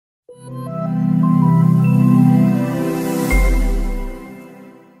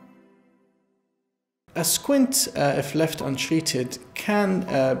A squint, if left untreated,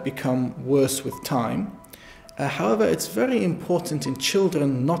 can become worse with time. However, it's very important in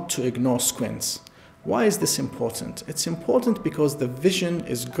children not to ignore squints. Why is this important? It's important because the vision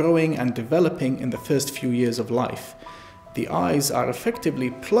is growing and developing in the first few years of life. The eyes are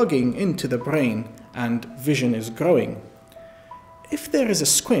effectively plugging into the brain and vision is growing. If there is a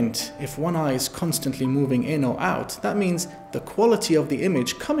squint, if one eye is constantly moving in or out, that means the quality of the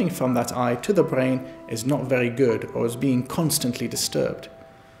image coming from that eye to the brain is not very good or is being constantly disturbed.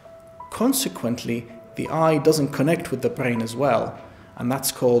 Consequently, the eye doesn't connect with the brain as well, and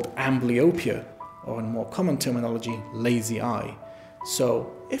that's called amblyopia, or in more common terminology, lazy eye.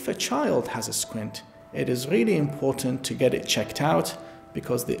 So, if a child has a squint, it is really important to get it checked out,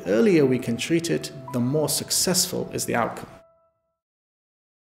 because the earlier we can treat it, the more successful is the outcome.